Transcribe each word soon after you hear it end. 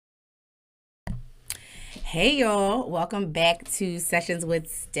Hey y'all, welcome back to Sessions with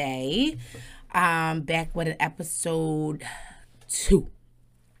Stay. Back with an episode 2.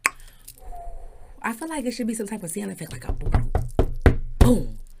 I feel like it should be some type of sound effect, like a boom,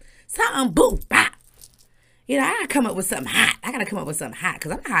 boom, something boom, bop. You know, I gotta come up with something hot.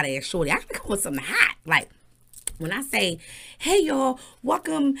 Because I'm a hot ass shorty. I gotta come up with something hot. Like, when I say, hey y'all,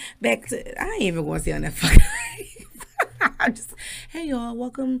 welcome back to, I ain't even gonna say on that fucking hey y'all,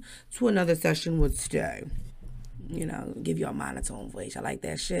 welcome to another session with Stay. You know, give y'all monotone voice. I like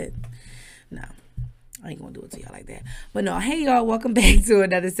that shit. No, I ain't gonna do it to y'all like that. But no, hey y'all, welcome back to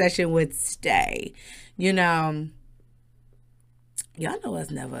another session with Stay. You know, y'all know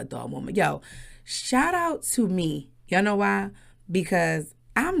it's never a dull moment. Yo, shout out to me. Y'all know why? Because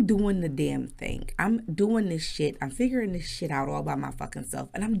I'm doing the damn thing. I'm doing this shit. I'm figuring this shit out all by my fucking self.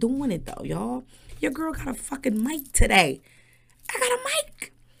 And I'm doing it though, y'all. Your girl got a fucking mic today. I got a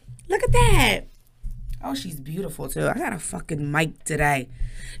mic. Look at that. Oh, she's beautiful too. I got a fucking mic today.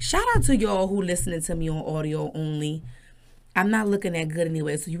 Shout out to y'all who listening to me on audio only. I'm not looking that good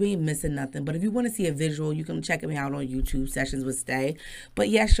anyway, so you ain't missing nothing. But if you want to see a visual, you can check me out on YouTube, Sessions with Stay. But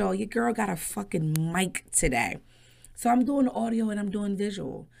yes, y'all, your girl got a fucking mic today. So I'm doing audio and I'm doing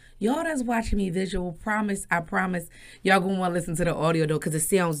visual. Y'all that's watching me visual, I promise, y'all gonna want to listen to the audio though, because it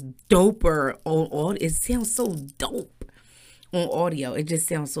sounds doper on audio. It sounds so dope on audio. It just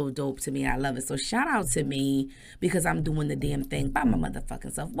sounds so dope to me. I love it. So shout out to me because I'm doing the damn thing by my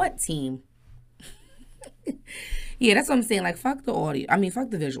motherfucking self. What team? Yeah, that's what I'm saying. Like, fuck the audio. I mean,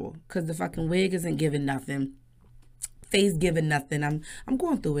 fuck the visual. Because the fucking wig isn't giving nothing. Face giving nothing. I'm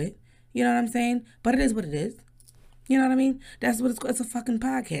going through it. You know what I'm saying? But it is what it is. You know what I mean? That's what it's a fucking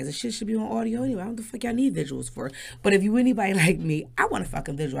podcast. The shit should be on audio anyway. I don't know the fuck y'all need visuals for. But if you anybody like me, I want a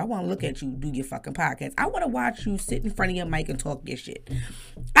fucking visual. I want to look at you do your fucking podcast. I want to watch you sit in front of your mic and talk your shit.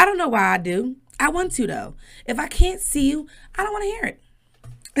 I don't know why I do. I want to though. If I can't see you, I don't want to hear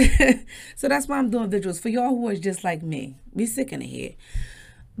it. So that's why I'm doing visuals. For y'all who is just like me, be sick in the head.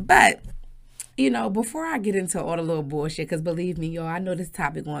 But, you know, before I get into all the little bullshit, because believe me, y'all, I know this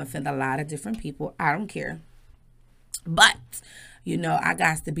topic will offend a lot of different people. I don't care. But, you know, I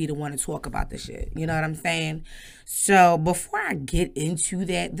got to be the one to talk about this shit. You know what I'm saying? So before I get into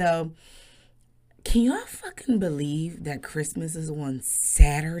that, though, can y'all fucking believe that Christmas is on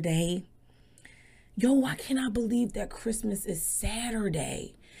Saturday? Yo, why can't I believe that Christmas is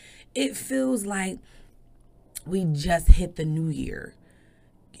Saturday? It feels like we just hit the new year.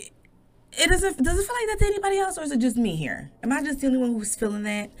 Does it feel like that to anybody else, or is it just me here? Am I just the only one who's feeling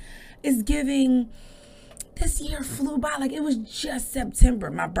that? It's giving... This year flew by like it was just September,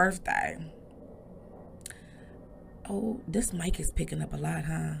 my birthday. Oh, this mic is picking up a lot,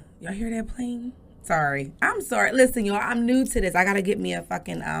 huh? Y'all hear that plane? Sorry. I'm sorry. Listen, y'all, I'm new to this. I gotta get me a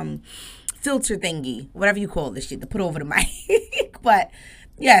fucking filter thingy, whatever you call this shit, to put over the mic. But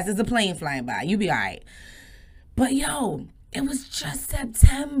yes, it's a plane flying by. You be all right. But yo, it was just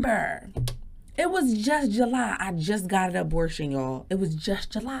September. It was just July. I just got an abortion, y'all. It was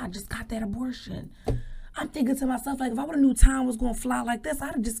just July. I just got that abortion. I'm thinking to myself, like, if I would have knew time was going to fly like this,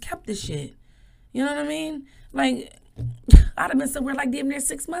 I'd have just kept this shit. You know what I mean? Like, I'd have been somewhere like damn near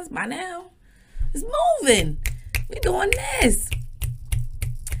 6 months by now. It's moving. We doing this.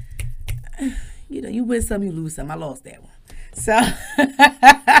 You know, you win some, you lose some. I lost that one. So,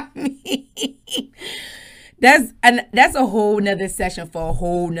 that's a whole nother session for a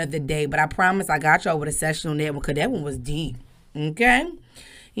whole nother day. But I promise I got y'all with a session on that one because that one was deep. Okay?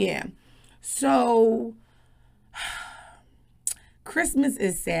 Yeah. So, Christmas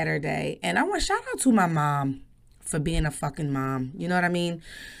is Saturday, and I want to shout out to my mom for being a fucking mom. You know what I mean?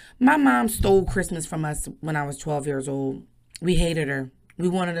 My mom stole Christmas from us when I was 12 years old. We hated her. We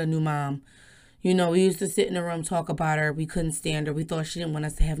wanted a new mom. You know, we used to sit in the room, talk about her. We couldn't stand her. We thought she didn't want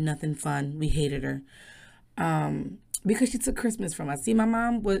us to have nothing fun. We hated her. Because she took Christmas from us. See, my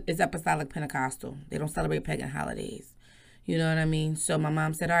mom is Apostolic Pentecostal. They don't celebrate pagan holidays. You know what I mean? So my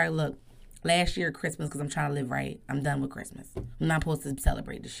mom said, all right, look. Last year Christmas, because I'm trying to live right, I'm done with Christmas. I'm not supposed to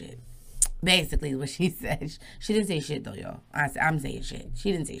celebrate the shit. Basically, what she said. She didn't say shit, though, y'all. I'm saying shit.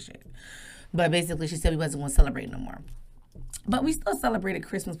 She didn't say shit. But basically, she said we wasn't going to celebrate no more. But we still celebrated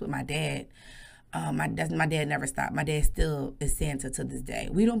Christmas with my dad. My dad never stopped. My dad still is Santa to this day.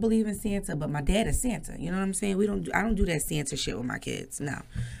 We don't believe in Santa, but my dad is Santa. You know what I'm saying? I don't do that Santa shit with my kids. No.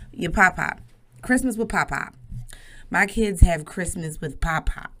 Your pop-pop. Christmas with pop-pop. My kids have Christmas with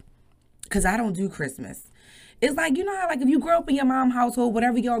pop-pop. Because I don't do Christmas. It's like, you know how, like, if you grow up in your mom's household,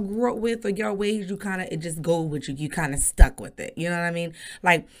 whatever y'all grew up with or your ways, you kind of, it just goes with you. You kind of stuck with it. You know what I mean?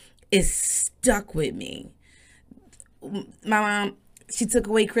 Like, it's stuck with me. My mom, she took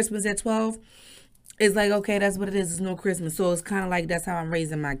away Christmas at 12. It's like, okay, that's what it is. It's no Christmas. So it's kind of like that's how I'm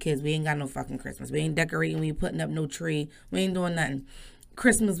raising my kids. We ain't got no fucking Christmas. We ain't decorating. We ain't putting up no tree. We ain't doing nothing.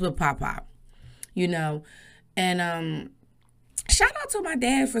 Christmas with Pop. You know? And shout out to my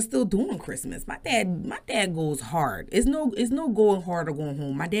dad for still doing Christmas. My dad goes hard. It's no going hard or going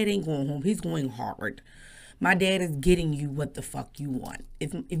home. My dad ain't going home. He's going hard. My dad is getting you what the fuck you want.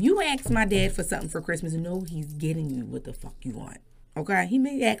 If you ask my dad for something for Christmas, no, he's getting you what the fuck you want. Okay? He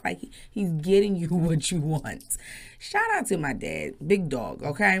may act like he's getting you what you want. Shout out to my dad. Big dog,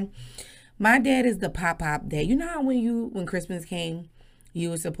 okay? My dad is the pop dad. You know how when Christmas came, you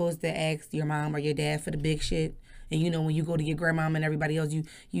were supposed to ask your mom or your dad for the big shit? And you know when you go to your grandmama and everybody else,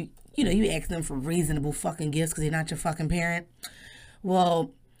 you ask them for reasonable fucking gifts because they're not your fucking parent.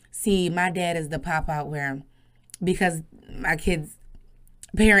 Well, see, my dad is the pop out where because my kids'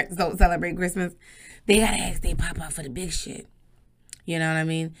 parents don't celebrate Christmas, they gotta ask they pop out for the big shit. You know what I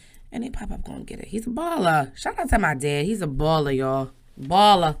mean? And they pop up gonna get it. He's a baller. Shout out to my dad. He's a baller, y'all.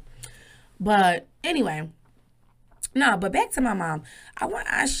 Baller. But anyway, no, but back to my mom.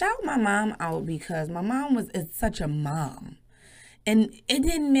 I shout my mom out because my mom is such a mom. And it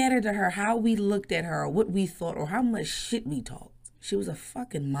didn't matter to her how we looked at her or what we thought or how much shit we talked. She was a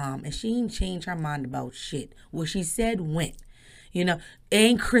fucking mom and she ain't changed her mind about shit. What she said went. You know, it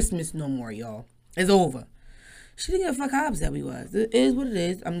ain't Christmas no more, y'all. It's over. She didn't give a fuck how upset we was. It is what it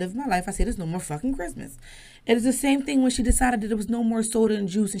is. I'm living my life. I say there's no more fucking Christmas. It is the same thing when she decided that there was no more soda and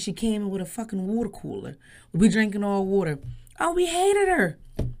juice and she came in with a fucking water cooler. We drinking all water. Oh, we hated her.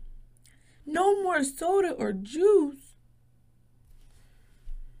 No more soda or juice.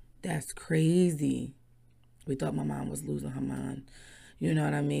 That's crazy. We thought my mom was losing her mind. You know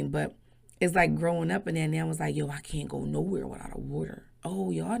what I mean? But it's like growing up and then I was like, yo, I can't go nowhere without a water.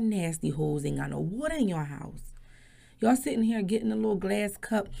 Oh, y'all nasty hoes ain't got no water in your house. Y'all sitting here getting a little glass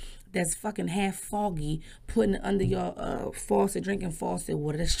cup that's fucking half foggy, putting it under your faucet, drinking faucet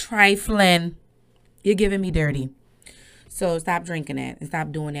water. That's trifling. You're giving me dirty. So stop drinking that and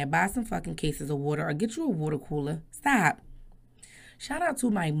stop doing that. Buy some fucking cases of water or get you a water cooler. Stop. Shout out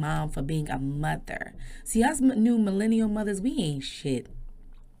to my mom for being a mother. See, us new millennial mothers, we ain't shit.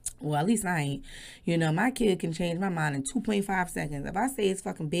 Well, at least I ain't. You know, my kid can change my mind in 2.5 seconds. If I say it's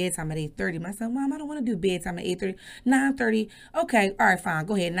fucking bedtime at 8:30, my son, Mom, I don't want to do bedtime at 8:30. 9:30. Okay, all right, fine.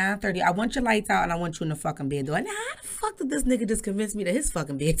 Go ahead. 9:30. I want your lights out and I want you in the fucking bed. Now, how the fuck did this nigga just convince me that his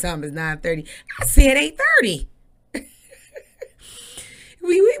fucking bedtime is 9:30? I said 8:30.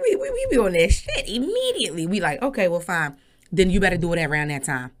 we be on that shit immediately. We like, okay, well, fine. Then you better do it around that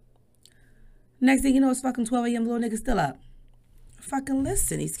time. Next thing you know, it's fucking 12 a.m. Little nigga still up. Fucking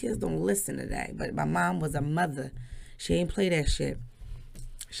listen. These kids don't listen today. But my mom was a mother. She ain't play that shit.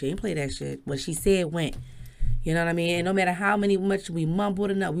 She ain't play that shit. What she said went. You know what I mean? And no matter how much we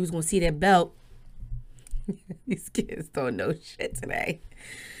mumbled enough, we was going to see that belt. These kids don't know shit today.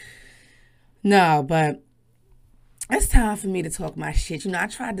 No, but it's time for me to talk my shit. You know, I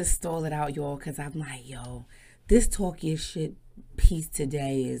tried to stall it out, y'all, because I'm like, yo, this talk your shit piece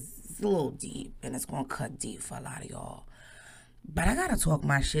today is a little deep. And it's going to cut deep for a lot of y'all. But I gotta talk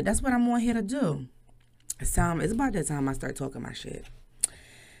my shit. That's what I'm on here to do. It's about that time I start talking my shit.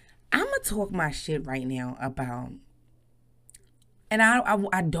 I'm gonna talk my shit right now about, and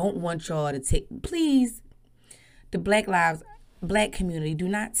I don't want y'all to take, please, the black community, do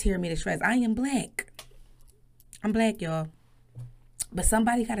not tear me to shreds. I am black. I'm black, y'all. But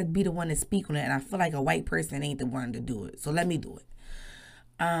somebody gotta be the one to speak on it, and I feel like a white person ain't the one to do it. So let me do it.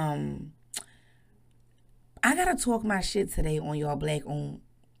 I gotta talk my shit today on y'all black-owned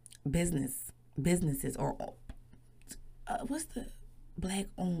businesses, or what's the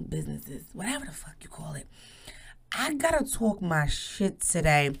black-owned businesses, whatever the fuck you call it. I gotta talk my shit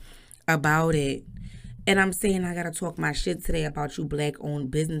today about it, and I'm saying I gotta talk my shit today about you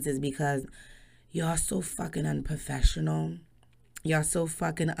black-owned businesses because y'all so fucking unprofessional, y'all so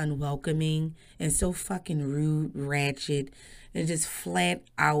fucking unwelcoming, and so fucking rude, ratchet, and just flat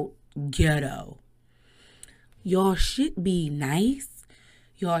out ghetto. Y'all should be nice.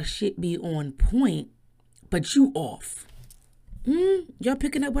 Y'all should be on point. But you off. Y'all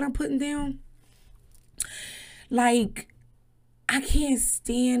picking up what I'm putting down? Like, I can't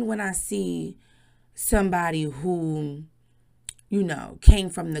stand when I see somebody who, you know, came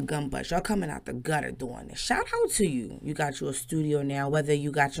from the gun bus. Y'all coming out the gutter doing this. Shout out to you. You got your studio now. Whether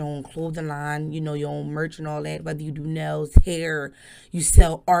you got your own clothing line, you know, your own merch and all that. Whether you do nails, hair, you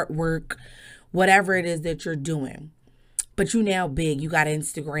sell artwork, whatever it is that you're doing. But you now big. You got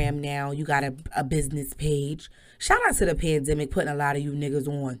Instagram now. You got a business page. Shout out to the pandemic putting a lot of you niggas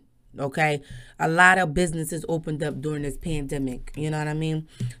on. Okay, a lot of businesses opened up during this pandemic. You know what I mean?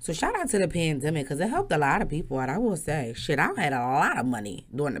 So shout out to the pandemic because it helped a lot of people out. I will say, shit, I had a lot of money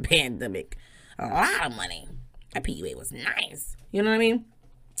during the pandemic, a lot of money. That PUA was nice. You know what I mean?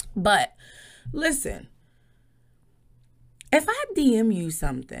 But listen, if I DM you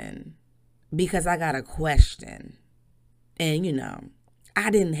something because I got a question, and I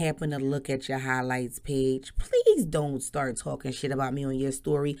didn't happen to look at your highlights page, please don't start talking shit about me on your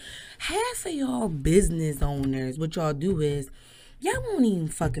story. Half of y'all business owners, what y'all do is, y'all won't even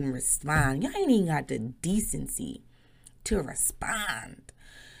fucking respond. Y'all ain't even got the decency to respond.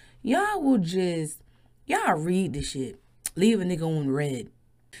 Y'all will just, y'all read the shit. Leave a nigga on red.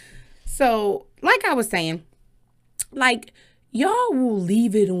 So, like I was saying, like, y'all will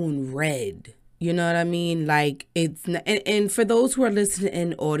leave it on red. You know what I mean? Like, it's not, and for those who are listening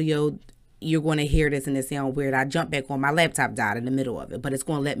in audio, you're going to hear this and it sound weird. I jumped back on. My laptop died in the middle of it, but it's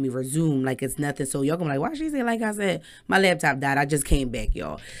going to let me resume like it's nothing. So y'all going to be like, why she say like I said? My laptop died. I just came back,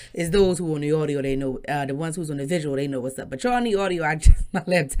 y'all. It's those who on the audio, they know. The ones who's on the visual, they know what's up. But y'all on the audio, my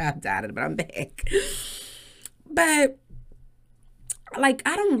laptop died, but I'm back. But, like,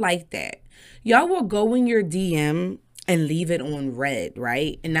 I don't like that. Y'all will go in your DM and leave it on red,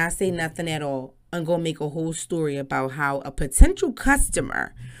 right? And not say nothing at all. And go make a whole story about how a potential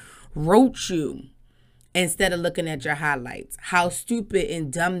customer wrote you instead of looking at your highlights. How stupid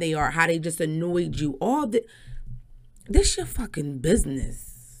and dumb they are. How they just annoyed you. This your fucking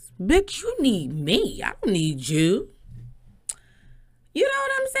business. Bitch, you need me. I don't need you. You know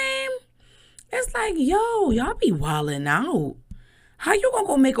what I'm saying? It's like, yo, y'all be wilding out. How you gonna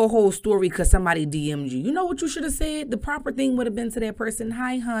go make a whole story because somebody DM'd you? You know what you should have said? The proper thing would have been to that person,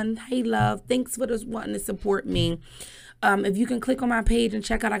 hi, hun, hey, love, thanks for this wanting to support me. If you can click on my page and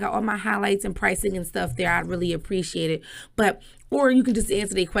check out, I got all my highlights and pricing and stuff there. I'd really appreciate it. Or you can just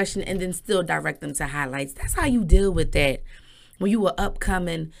answer their question and then still direct them to highlights. That's how you deal with that when you were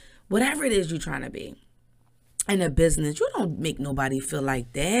upcoming, whatever it is you're trying to be in a business. You don't make nobody feel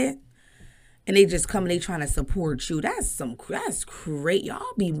like that. And they just come and they trying to support you. That's crazy. Y'all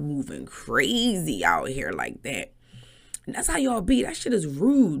be moving crazy out here like that. And that's how y'all be. That shit is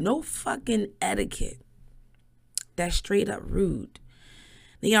rude. No fucking etiquette. That's straight up rude.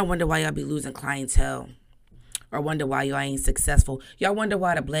 Then y'all wonder why y'all be losing clientele. Or wonder why y'all ain't successful. Y'all wonder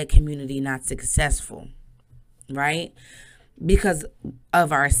why the black community not successful. Right? Because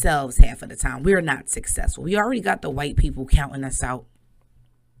of ourselves half of the time. We're not successful. We already got the white people counting us out.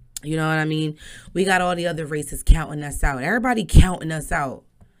 You know what I mean? We got all the other races counting us out. Everybody counting us out.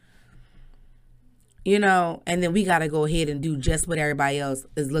 You know, and then we got to go ahead and do just what everybody else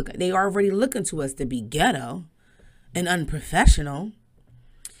is looking. They already looking to us to be ghetto and unprofessional.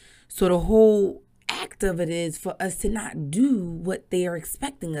 So the whole act of it is for us to not do what they are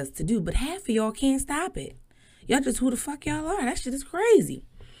expecting us to do. But half of y'all can't stop it. Y'all just who the fuck y'all are. That shit is crazy.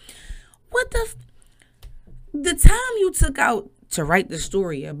 The time you took out to write the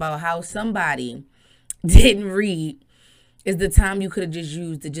story about how somebody didn't read is the time you could have just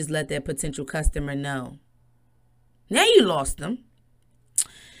used to just let that potential customer know. Now you lost them.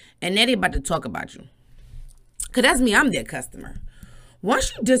 And now they about to talk about you. Because that's me. I'm their customer.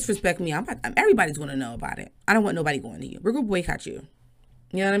 Once you disrespect me, everybody's going to know about it. I don't want nobody going to you. We're going to boycott you.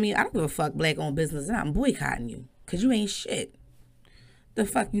 You know what I mean? I don't give a fuck black-owned business. And I'm boycotting you. Because you ain't shit. The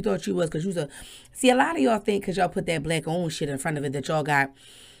fuck you thought you was? Because you was See, a lot of y'all think because y'all put that black-owned shit in front of it that y'all got,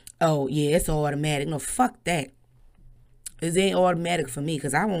 oh, yeah, it's automatic. No, fuck that. It ain't automatic for me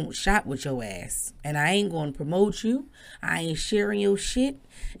because I won't shop with your ass. And I ain't going to promote you. I ain't sharing your shit.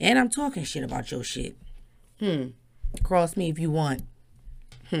 And I'm talking shit about your shit. Cross me if you want.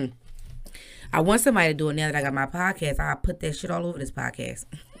 I want somebody to do it now that I got my podcast. I'll put that shit all over this podcast.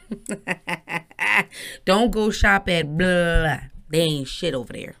 Don't go shop at blah. They ain't shit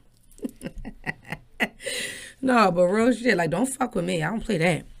over there. No, but real shit. Like, don't fuck with me. I don't play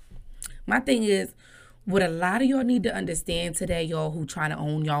that. My thing is, what a lot of y'all need to understand today, y'all who trying to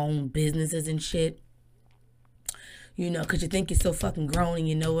own your own businesses and shit, you know, because you think you're so fucking grown and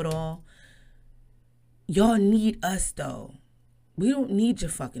you know it all. Y'all need us, though. We don't need your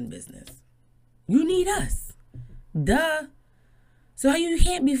fucking business. You need us. Duh. So you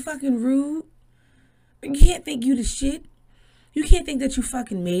can't be fucking rude. You can't think you the shit. You can't think that you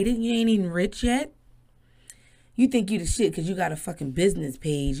fucking made it. You ain't even rich yet. You think you the shit because you got a fucking business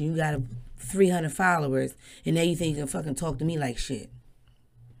page and you got 300 followers and now you think you can fucking talk to me like shit.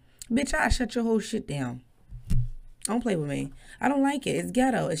 Bitch, I'll shut your whole shit down. Don't play with me. I don't like it. It's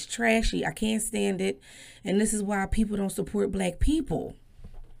ghetto. It's trashy. I can't stand it. And this is why people don't support black people.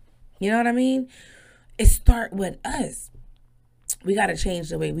 You know what I mean? It start with us. We got to change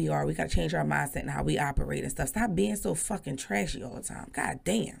the way we are. We got to change our mindset and how we operate and stuff. Stop being so fucking trashy all the time. God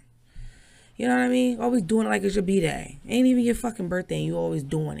damn. You know what I mean? Always doing it like it's your B-Day. Ain't even your fucking birthday and you always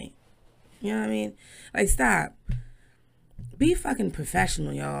doing it. You know what I mean? Like, stop. Be fucking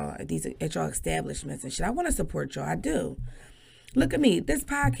professional, y'all, at y'all establishments and shit. I want to support y'all. I do. Look at me. This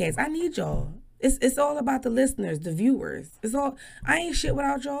podcast, I need y'all. It's all about the listeners, the viewers. I ain't shit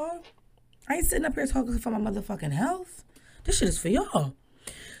without y'all. I ain't sitting up here talking for my motherfucking health. This shit is for y'all.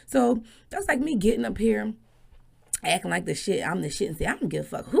 So that's like me getting up here, acting like I'm the shit and say, I don't give a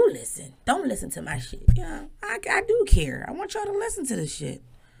fuck who listen. Don't listen to my shit. You know, I do care. I want y'all to listen to this shit.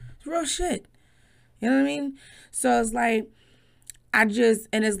 It's real shit. You know what I mean? So it's like,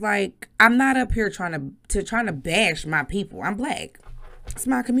 it's like, I'm not up here trying to bash my people. I'm black. It's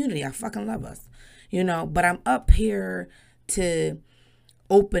my community. I fucking love us. You know, but I'm up here to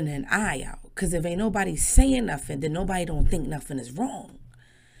open an eye out. Because if ain't nobody saying nothing, then nobody don't think nothing is wrong.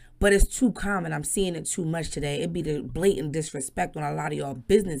 But it's too common. I'm seeing it too much today. It'd be the blatant disrespect on a lot of y'all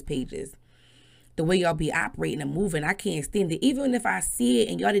business pages. The way y'all be operating and moving, I can't stand it. Even if I see it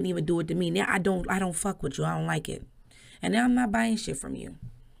and y'all didn't even do it to me, now I don't fuck with you. I don't like it. And now I'm not buying shit from you.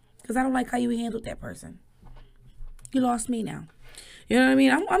 Because I don't like how you handled that person. You lost me now. You know what I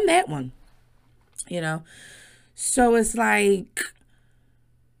mean? I'm that one. You know? So it's like,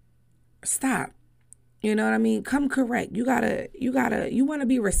 stop. You know what I mean? Come correct. You want to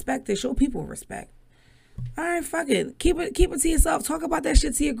be respected. Show people respect. All right, fuck it. Keep it to yourself. Talk about that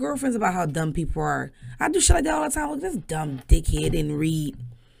shit to your girlfriends about how dumb people are. I do shit like that all the time. Look, this dumb dickhead didn't read.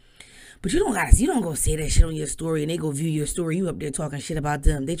 But you don't go say that shit on your story and they go view your story. You up there talking shit about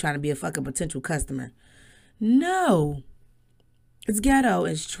them. They trying to be a fucking potential customer. No. It's ghetto.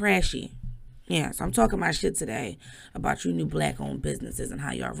 It's trashy. Yeah, so I'm talking my shit today about you new black-owned businesses and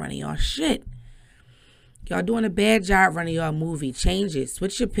how y'all running y'all shit. Y'all doing a bad job running y'all movie. Change it.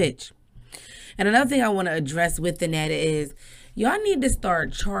 Switch your pitch. And another thing I want to address within that is y'all need to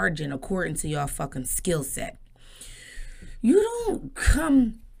start charging according to y'all fucking skill set. You don't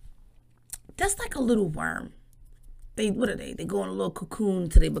come... That's like a little worm. What are they? They go in a little cocoon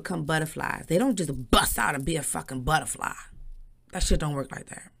till they become butterflies. They don't just bust out and be a fucking butterfly. That shit don't work like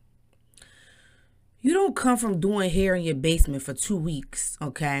that. You don't come from doing hair in your basement for 2 weeks,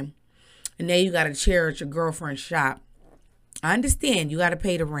 okay? And now you got a chair at your girlfriend's shop. I understand you got to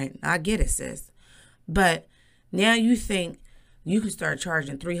pay the rent. I get it, sis. But now you think you can start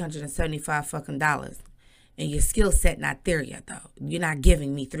charging $375 fucking dollars. And your skill set not there yet, though. You're not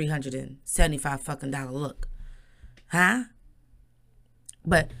giving me $375 fucking dollar look. Huh?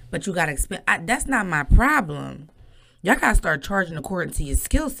 But you got to expend. That's not my problem. Y'all got to start charging according to your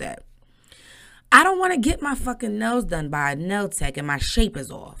skill set. I don't want to get my fucking nails done by a nail tech and my shape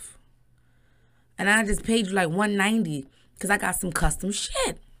is off. And I just paid you like $190 because I got some custom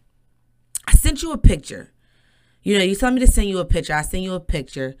shit. I sent you a picture. You know, you told me to send you a picture. I sent you a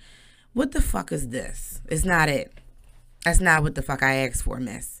picture. What the fuck is this? It's not it. That's not what the fuck I asked for,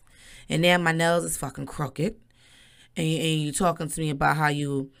 miss. And now my nails is fucking crooked. And you talking to me about how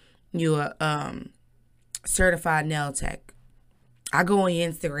you a certified nail tech. I go on your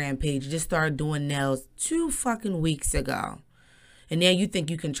Instagram page. You just started doing nails 2 fucking weeks ago. And now you think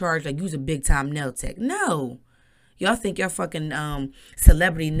you can charge like you's a big time nail tech. No. Y'all think y'all fucking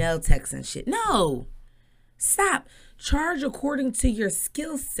celebrity nail techs and shit. No. Stop. Charge according to your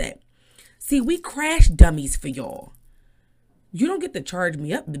skill set. See, we crash dummies for y'all. You don't get to charge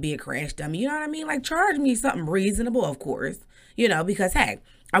me up to be a crash dummy. You know what I mean? Like, charge me something reasonable, of course. You know, because, hey,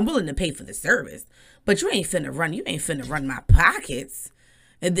 I'm willing to pay for the service. But you ain't finna run my pockets.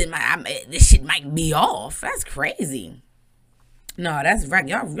 And then this shit might be off. That's crazy. No, that's right.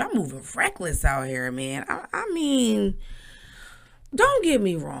 Y'all moving reckless out here, man. I mean... Don't get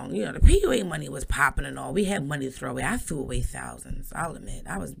me wrong. You know, the PUA money was popping and all. We had money to throw away. I threw away thousands. I'll admit.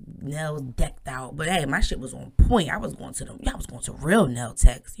 I was nails decked out. But hey, my shit was on point. I was going to real nail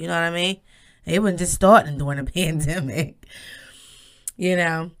techs. You know what I mean? It wasn't just starting during the pandemic. You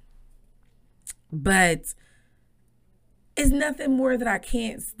know? But it's nothing more that I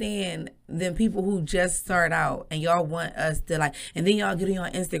can't stand than people who just start out and y'all want us to like, and then y'all get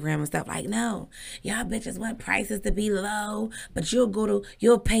on Instagram and stuff like, no, y'all bitches want prices to be low, but you'll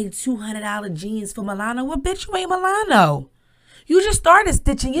pay $200 jeans for Milano. Well, bitch, you ain't Milano. You just started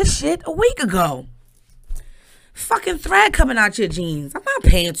stitching your shit a week ago. Fucking thread coming out your jeans. I'm not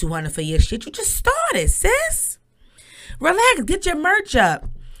paying $200 for your shit. You just started, sis. Relax. Get your merch up.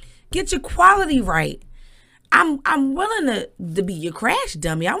 Get your quality right. I'm willing to be your crash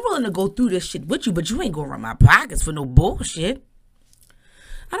dummy. I'm willing to go through this shit with you, but you ain't gonna run my pockets for no bullshit.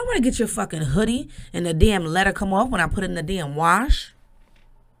 I don't want to get your fucking hoodie and the damn letter come off when I put it in the damn wash.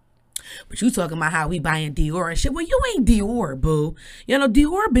 But you talking about how we buying Dior and shit. Well, you ain't Dior, boo. You know,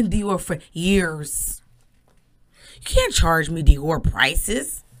 Dior been Dior for years. You can't charge me Dior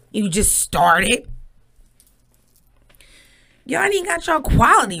prices. You just started. Y'all ain't got your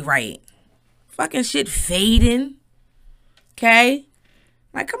quality right. Fucking shit fading. Okay?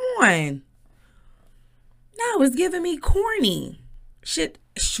 Like, come on. No, it's giving me corny. Shit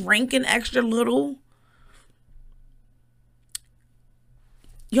shrinking extra little.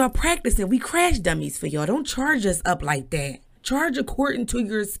 Y'all practicing. We crash dummies for y'all. Don't charge us up like that. Charge according to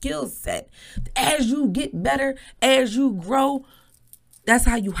your skill set. As you get better, as you grow, that's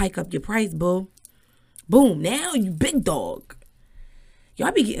how you hike up your price, boo. Boom. Now you big dog.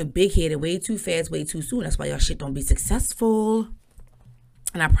 Y'all be getting big-headed way too fast, way too soon. That's why y'all shit don't be successful.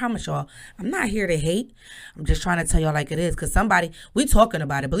 And I promise y'all, I'm not here to hate. I'm just trying to tell y'all like it is. Because we talking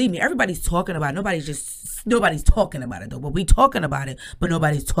about it. Believe me, everybody's talking about it. Nobody's talking about it, though. But we talking about it. But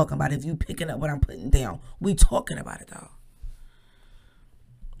nobody's talking about it. If you picking up what I'm putting down, we talking about it, though.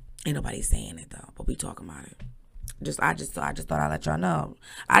 Ain't nobody saying it, though. But we talking about it. I just thought I'd let y'all know.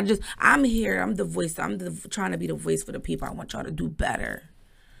 I'm here. I'm the voice. Trying to be the voice for the people. I want y'all to do better.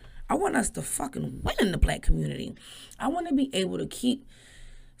 I want us to fucking win in the black community. I want to be able to keep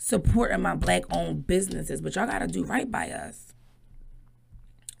supporting my black-owned businesses, but y'all got to do right by us.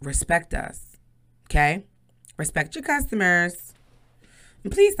 Respect us, okay? Respect your customers.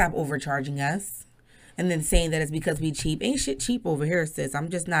 And please stop overcharging us and then saying that it's because we cheap. Ain't shit cheap over here, sis. I'm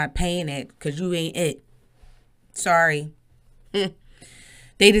just not paying it because you ain't it. Sorry. They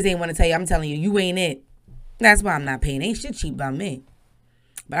just ain't want to tell you. I'm telling you, you ain't it. That's why I'm not paying. Ain't shit cheap by me.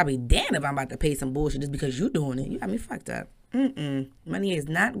 But I'll be damned if I'm about to pay some bullshit just because you doing it. You got me fucked up. Money is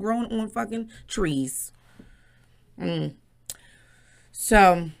not growing on fucking trees.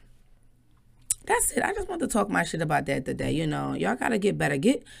 So that's it. I just want to talk my shit about that today. You know, y'all gotta get better.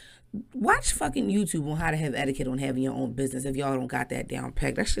 Watch fucking YouTube on how to have etiquette on having your own business. If y'all don't got that down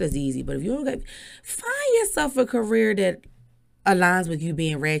packed, that shit is easy. But if you don't find yourself a career that aligns with you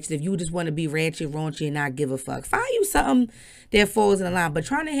being ratchet. If you just want to be ratchet, raunchy, and not give a fuck, find you something that falls in the line. But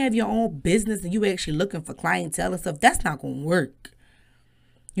trying to have your own business and you actually looking for clientele and stuff, that's not going to work.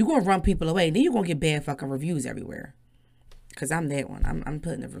 You're going to run people away. Then you're going to get bad fucking reviews everywhere. Because I'm that one. I'm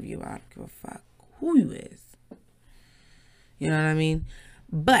putting a review out. I don't give a fuck who you is. You know what I mean?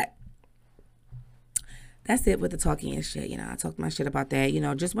 But that's it with the talking and shit. You know, I talked my shit about that. You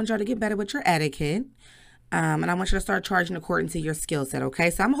know, just want y'all to get better with your etiquette. And I want you to start charging according to your skill set, okay?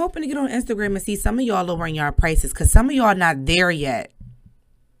 So I'm hoping to get on Instagram and see some of y'all lowering y'all prices because some of y'all not there yet.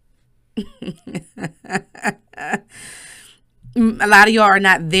 A lot of y'all are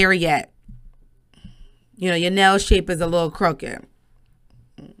not there yet. You know, your nail shape is a little crooked.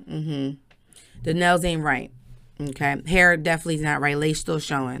 The nails ain't right, okay? Hair definitely is not right. Lace still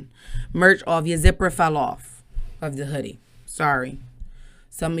showing. Merch off. Your zipper fell off of the hoodie. Sorry.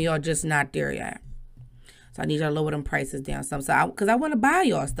 Some of y'all just not there yet. So I need y'all to lower them prices down some. Because I want to buy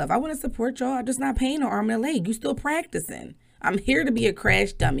y'all stuff. I want to support y'all. I'm just not paying no arm and a leg. You still practicing. I'm here to be a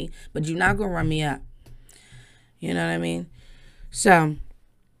crash dummy. But you're not going to run me up. You know what I mean? So,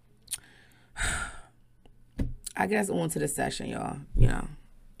 I guess on to the session, y'all. You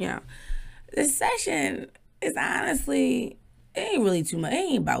know. The session is honestly, it ain't really too much. It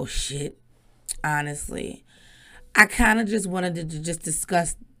ain't about shit. Honestly. I kind of just wanted to just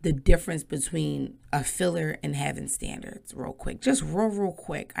discuss the difference between a filler and having standards real quick. Just real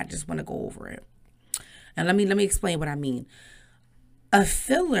quick. I just want to go over it. And let me explain what I mean. A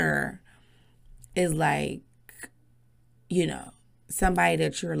filler is like, you know, somebody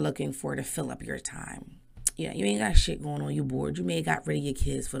that you're looking for to fill up your time. Yeah, you ain't got shit going on. You bored. You may have got rid of your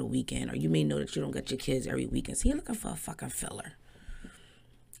kids for the weekend, or you may know that you don't get your kids every weekend. So you're looking for a fucking filler.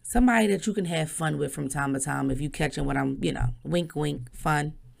 Somebody that you can have fun with from time to time if you catching what I'm, you know, wink, wink,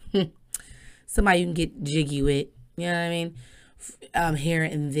 fun. Somebody you can get jiggy with, you know what I mean? Here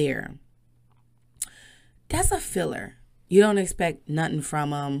and there. That's a filler. You don't expect nothing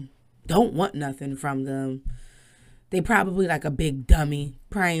from them. Don't want nothing from them. They probably like a big dummy.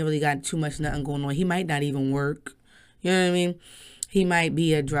 Probably ain't really got too much nothing going on. He might not even work. You know what I mean? He might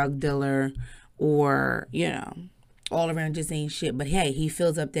be a drug dealer or, you know, all around just ain't shit. But hey, he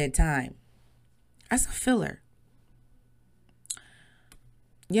fills up that time. That's a filler.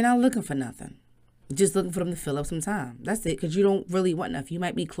 You're not looking for nothing. Just looking for them to fill up some time. That's it. Because you don't really want nothing. You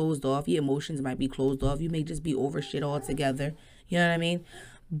might be closed off. Your emotions might be closed off. You may just be over shit altogether. You know what I mean?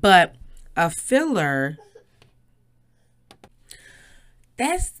 But a filler,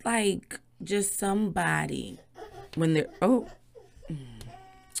 that's like just somebody when they're,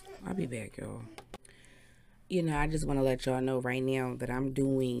 I'll be back, y'all. I just want to let y'all know right now that I'm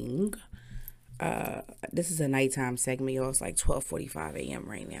doing. This is a nighttime segment, y'all. It's like 12:45 a.m.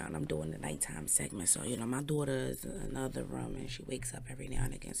 right now, and I'm doing the nighttime segment. So, my daughter is in another room, and she wakes up every now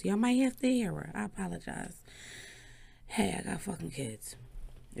and again. So, y'all might have to hear her. I apologize. Hey, I got fucking kids.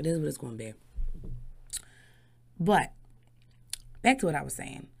 It is what it's going to be. But, back to what I was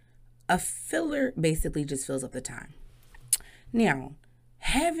saying. A filler basically just fills up the time. Now,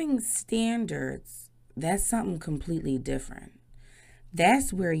 having standards, that's something completely different.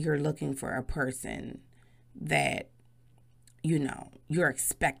 That's where you're looking for a person that, you're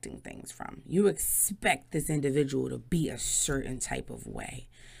expecting things from. You expect this individual to be a certain type of way.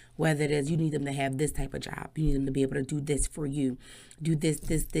 Whether it is you need them to have this type of job. You need them to be able to do this for you. Do this.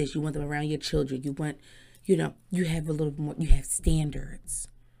 You want them around your children. You want, you have a little more, you have standards.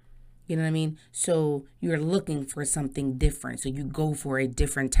 You know what I mean? So you're looking for something different. So you go for a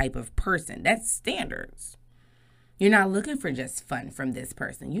different type of person. That's standards. You're not looking for just fun from this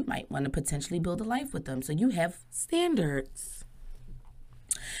person. You might want to potentially build a life with them. So you have standards.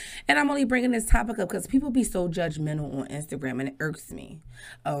 And I'm only bringing this topic up because people be so judgmental on Instagram and it irks me.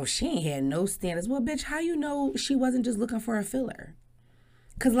 Oh, she ain't had no standards. Well, bitch, how you know she wasn't just looking for a filler?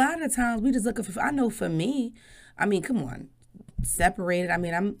 Because a lot of the times we just looking for, I know for me, come on. Separated.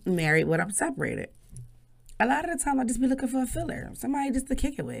 I'm married, but I'm separated. A lot of the time I just be looking for a filler. Somebody just to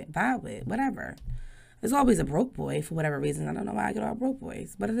kick it with, vibe with, whatever. There's always a broke boy for whatever reason. I don't know why I get all broke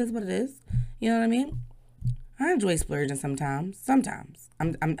boys, but it is what it is. You know what I mean? I enjoy splurging sometimes. Sometimes.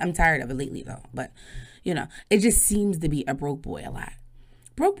 I'm tired of it lately though. But, it just seems to be a broke boy a lot.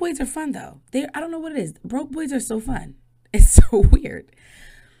 Broke boys are fun though. I don't know what it is. Broke boys are so fun. It's so weird.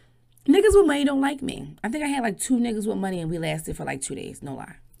 Niggas with money don't like me. I think I had like 2 niggas with money and we lasted for like 2 days. No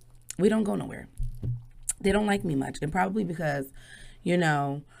lie. We don't go nowhere. They don't like me much. And probably because,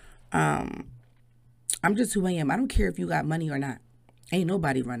 I'm just who I am. I don't care if you got money or not. Ain't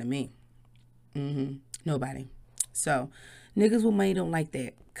nobody running me. Nobody. So, niggas with money don't like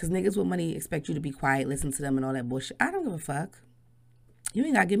that. Because niggas with money expect you to be quiet, listen to them and all that bullshit. I don't give a fuck. You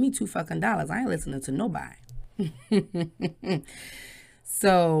ain't got to give me $2 fucking. I ain't listening to nobody.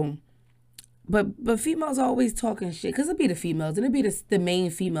 So, but females always talking shit. Because it be the females. And it be the main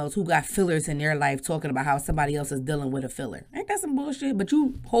females who got fillers in their life talking about how somebody else is dealing with a filler. Ain't that some bullshit? But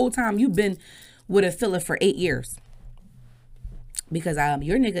whole time you've been with a filler for 8 years. Because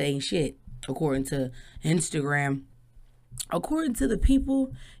your nigga ain't shit. According to Instagram. According to the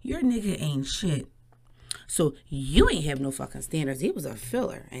people, your nigga ain't shit. So you ain't have no fucking standards. He was a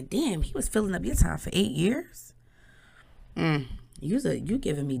filler. And damn, he was filling up your time for 8 years. You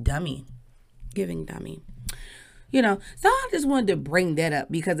giving me dummy. Giving dummy. So I just wanted to bring that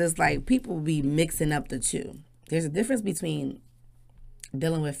up because it's like people be mixing up the two. There's a difference between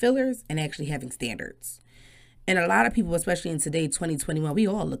dealing with fillers and actually having standards. And a lot of people, especially in today, 2021, we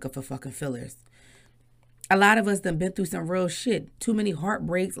all looking for fucking fillers. A lot of us done been through some real shit. Too many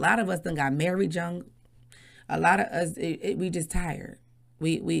heartbreaks. A lot of us done got married young. A lot of us, we just tired.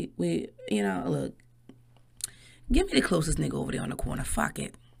 We look. Give me the closest nigga over there on the corner. Fuck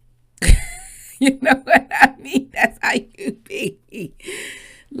it. You know what I mean? That's how you be.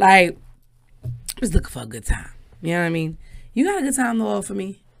 Like, just looking for a good time. You know what I mean? You got a good time to offer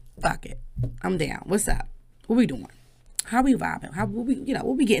me? Fuck it. I'm down. What's up? What we doing? How we vibing?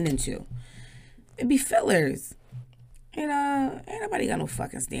 What we getting into? It be fillers. Ain't nobody got no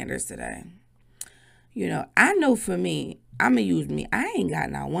fucking standards today. I know for me, I'm going to use me. I ain't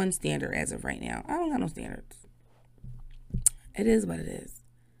got not one standard as of right now. I don't got no standards. It is what it is.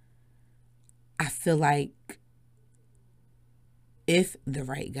 I feel like if the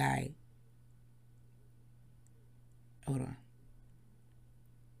right guy, hold on.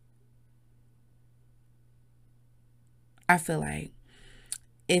 I feel like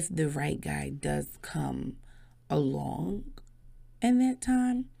if the right guy does come along in that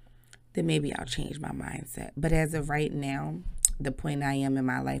time, then maybe I'll change my mindset. But as of right now, the point I am in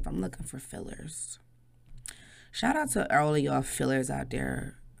my life, I'm looking for fillers. Shout out to all of y'all fillers out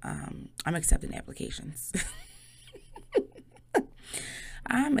there. I'm accepting applications.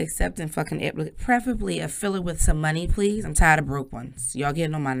 I'm accepting fucking applications. Preferably a filler with some money, please. I'm tired of broke ones. Y'all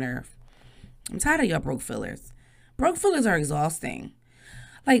getting on my nerve. I'm tired of y'all broke fillers. Broke fillers are exhausting.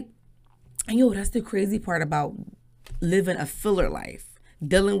 Like, that's the crazy part about living a filler life.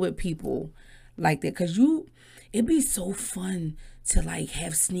 Dealing with people like that. Because it'd be so fun to like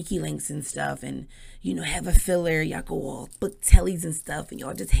have sneaky links and stuff and, have a filler. Y'all go all book tellies and stuff and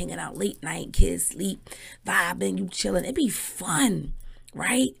y'all just hanging out late night, kids sleep, vibing, you chilling. It'd be fun,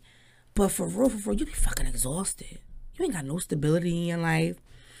 right? But for real, you be fucking exhausted. You ain't got no stability in your life.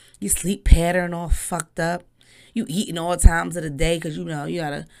 Your sleep pattern all fucked up. You eating all times of the day because you know you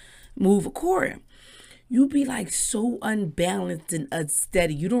gotta move according. You be like so unbalanced and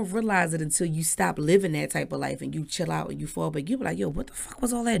unsteady. You don't realize it until you stop living that type of life and you chill out and you fall back. You be like, yo, what the fuck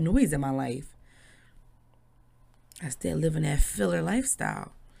was all that noise in my life? I still living that filler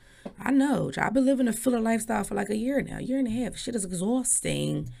lifestyle. I know. I've been living a filler lifestyle for like a year now, a year and a half. Shit is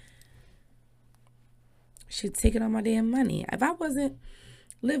exhausting. Shit taking all my damn money. If I wasn't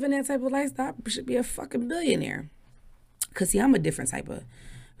living that type of lifestyle, I should be a fucking billionaire. Because, see, I'm a different type of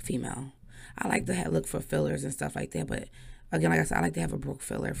female. I like to look for fillers and stuff like that. But, again, like I said, I like to have a broke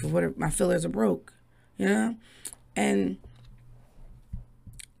filler. For what my fillers are broke, you know? And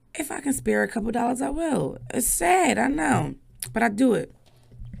if I can spare a couple dollars, I will. It's sad, I know. But I do it.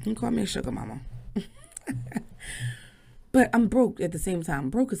 You can call me a sugar mama. But I'm broke at the same time.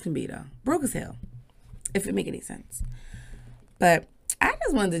 Broke as can be, though. Broke as hell. If it make any sense. But I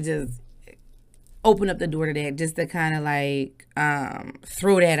just wanted to just open up the door to that, just to kind of like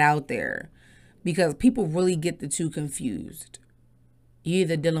throw that out there, because people really get the two confused. You're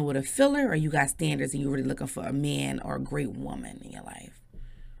either dealing with a filler or you got standards and you're really looking for a man or a great woman in your life.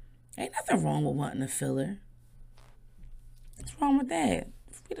 Ain't nothing wrong with wanting a filler. What's wrong with that?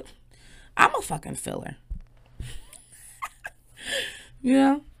 I'm a fucking filler. You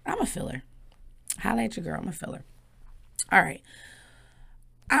know, I'm a filler. Holla at your girl, I'm a filler. All right.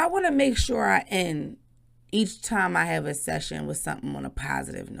 I want to make sure I end each time I have a session with something on a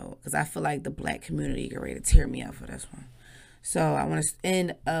positive note, because I feel like the black community get ready to tear me up for this one. So I want to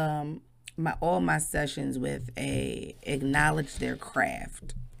end all my sessions with a acknowledge their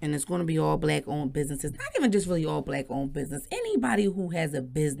craft. And it's going to be all black owned businesses. Not even just really all black owned business. Anybody who has a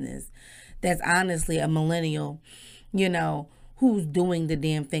business that's honestly a millennial, you know, who's doing the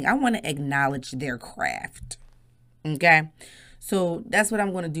damn thing. I want to acknowledge their craft. Okay? So that's what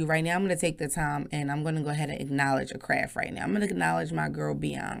I'm going to do right now. I'm going to take the time and I'm going to go ahead and acknowledge a craft right now. I'm going to acknowledge my girl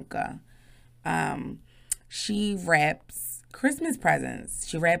Bianca. She wraps Christmas presents.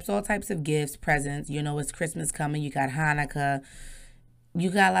 She wraps all types of gifts, presents. You know, it's Christmas coming. You got Hanukkah. You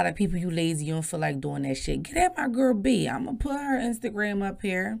got a lot of people, you lazy, you don't feel like doing that shit. Get at my girl B. I'm going to put her Instagram up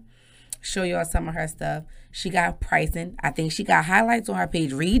here. Show y'all some of her stuff. She got pricing. I think she got highlights on her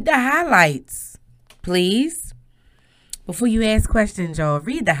page. Read the highlights, please. Before you ask questions, y'all,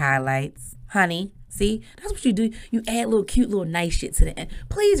 read the highlights. Honey, see? That's what you do. You add little cute, little nice shit to the end.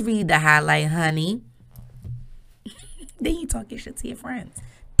 Please read the highlight, honey. Then you talk your shit to your friends.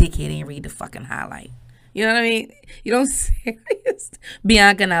 Dickhead ain't read the fucking highlight. You know what I mean? You don't serious.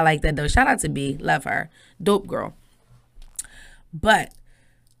 Bianca not like that, though. Shout out to B. Love her. Dope girl. But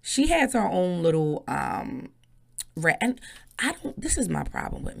she has her own little and this is my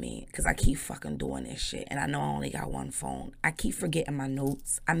problem with me, because I keep fucking doing this shit and I know I only got one phone. I keep forgetting my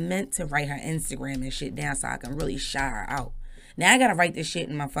notes. I meant to write her Instagram and shit down so I can really shout her out. Now I gotta write this shit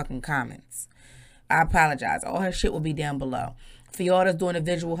in my fucking comments. I apologize. All her shit will be down below. For y'all that's doing a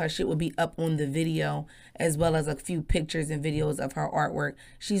visual, her shit will be up on the video, as well as a few pictures and videos of her artwork.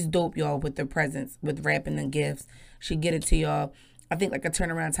 She's dope, y'all, with the presents, with wrapping and gifts. She get it to y'all. I think like a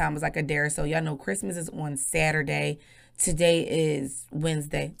turnaround time was like a day or so. Y'all know Christmas is on Saturday. Today is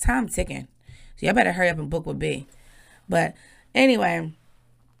Wednesday. Time ticking. So y'all better hurry up and book with B. But anyway,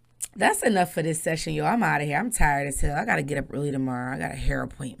 that's enough for this session, y'all. I'm out of here. I'm tired as hell. I got to get up early tomorrow. I got a hair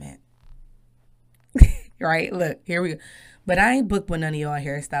appointment. Right? Look, here we go. But I ain't booked with none of y'all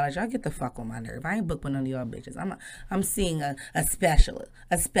hairstylists. Y'all get the fuck on my nerve. I ain't booked with none of y'all bitches. I'm seeing a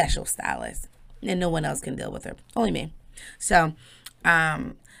special stylist. And no one else can deal with her. Only me. So,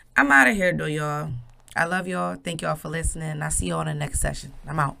 I'm out of here though, y'all. I love y'all. Thank y'all for listening. I'll see y'all in the next session.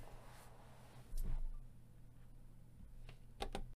 I'm out.